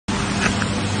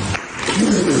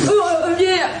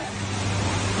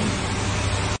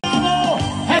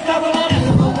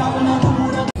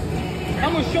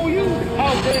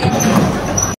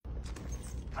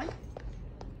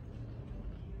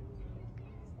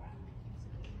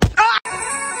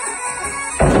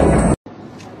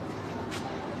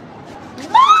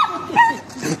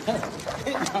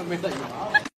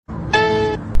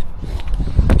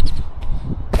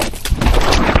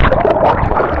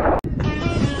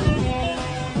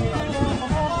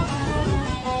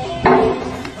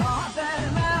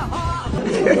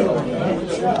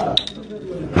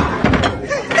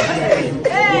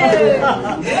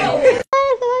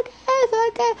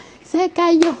Se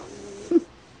cayó.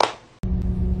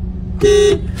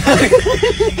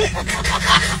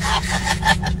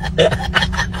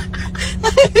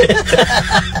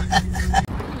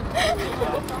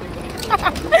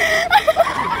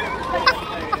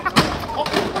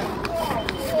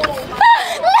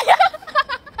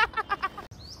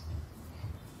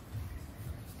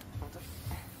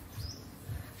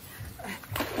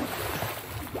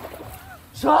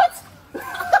 Schatz?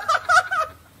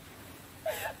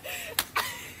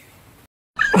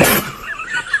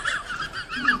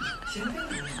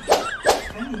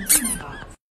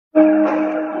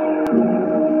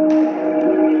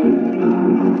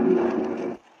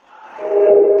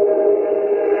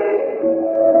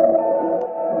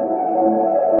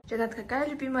 Ренат, какая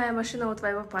любимая машина у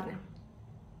твоего парня?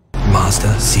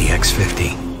 Mazda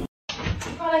CX-50.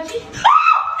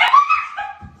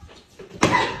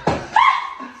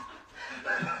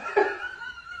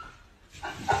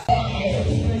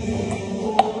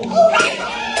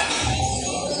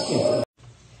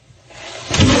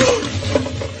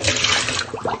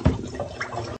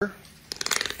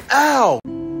 Ow!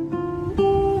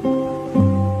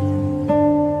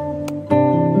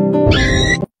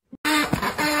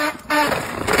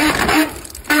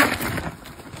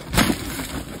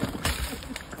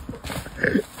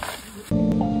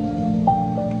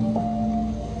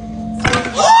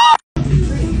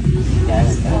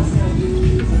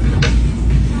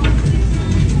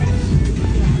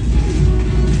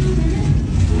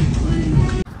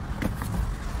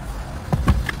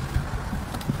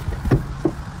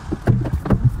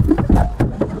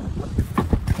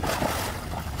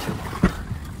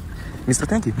 Mr.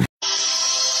 Thank you.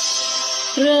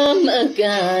 เริ่มอาก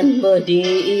ารบ่ดี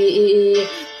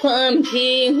ความ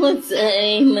ที่หัวใจ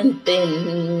มันเต้น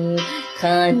ข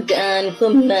าดการคว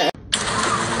บคุม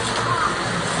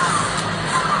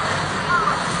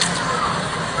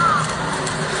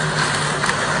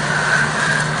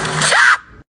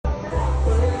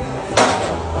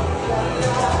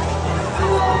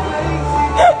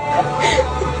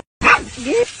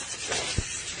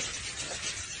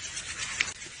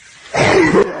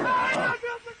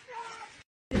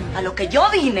A lo que yo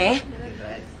vine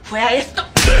fue a esto.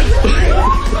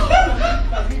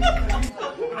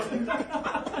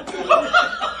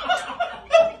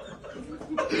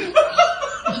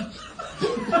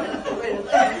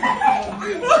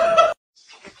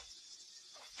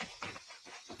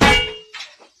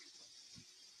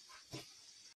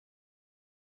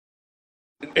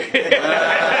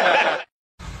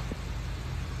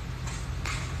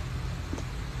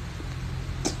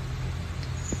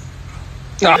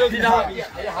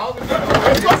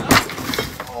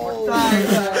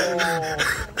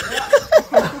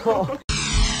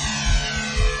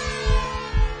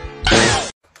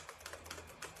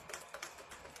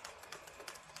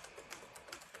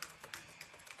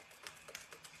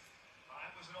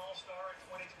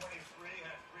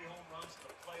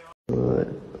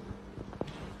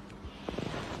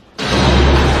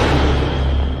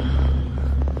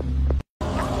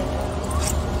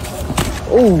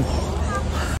 Oh.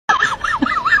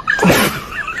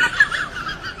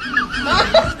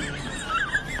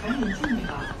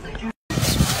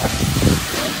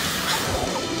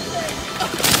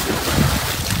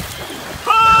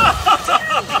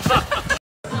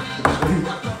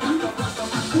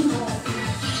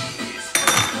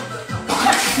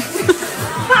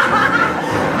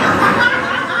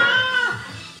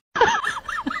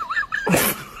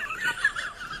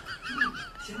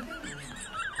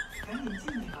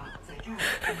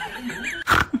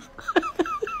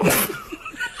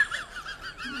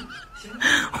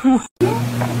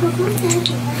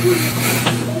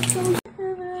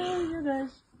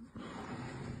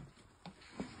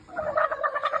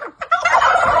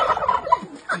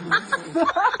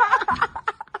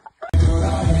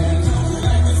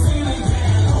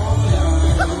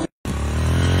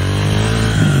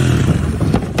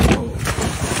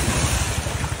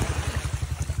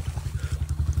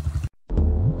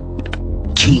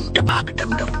 Cinta bak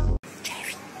dum-dum.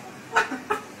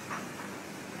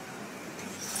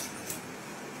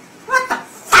 What the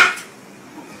fuck?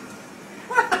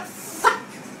 What the fuck?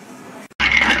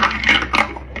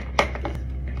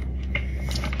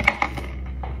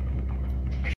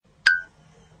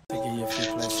 To give you a few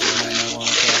places you might not want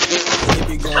to go. It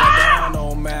be going down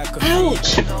on Mac.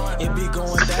 Ouch!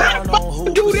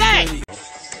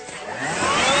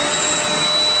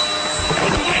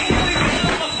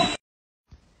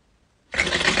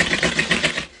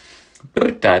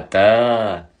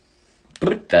 Bruttata.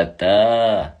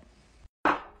 Bruttata.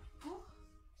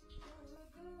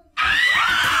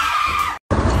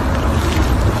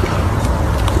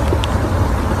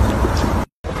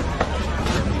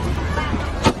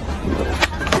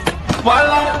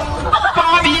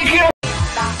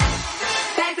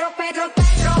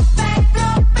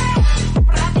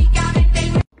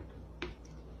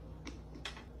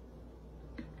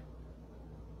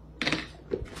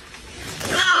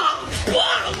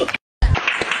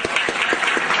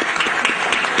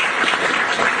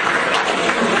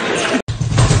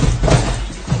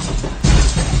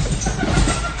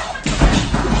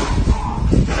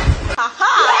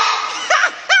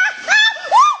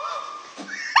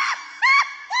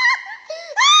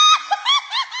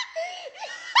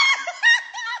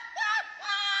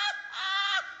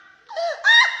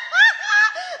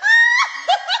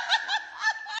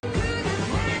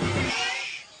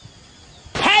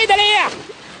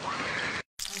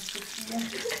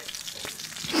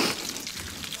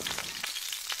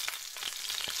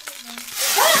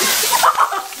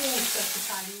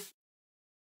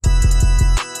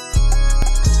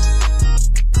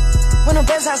 Bueno,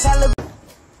 empiezas a lo...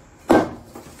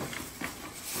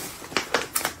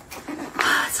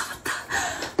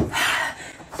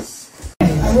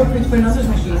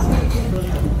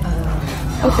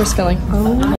 Oh, for spelling.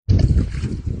 Oh.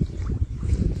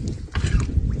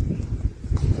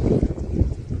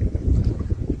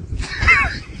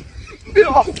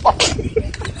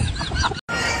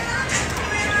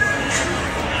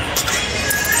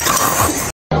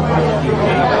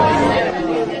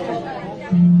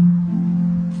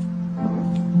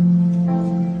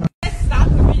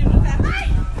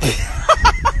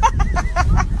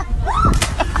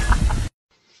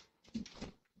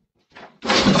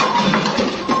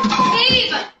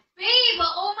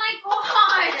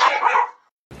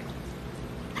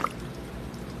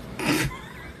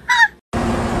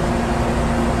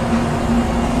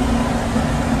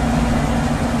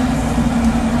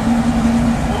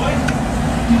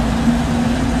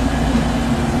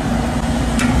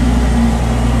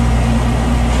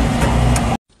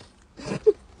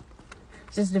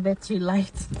 Just a bit too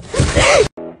light.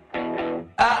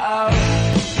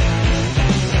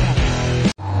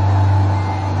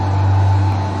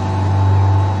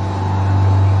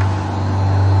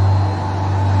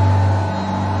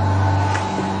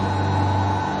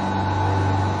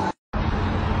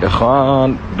 يا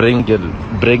اخوان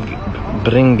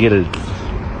برينجلز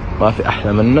ما في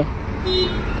احلى منه.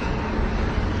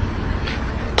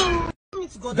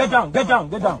 Get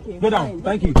down.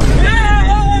 Thank you.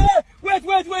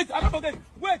 Wait. I don't know this.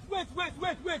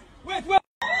 Wait.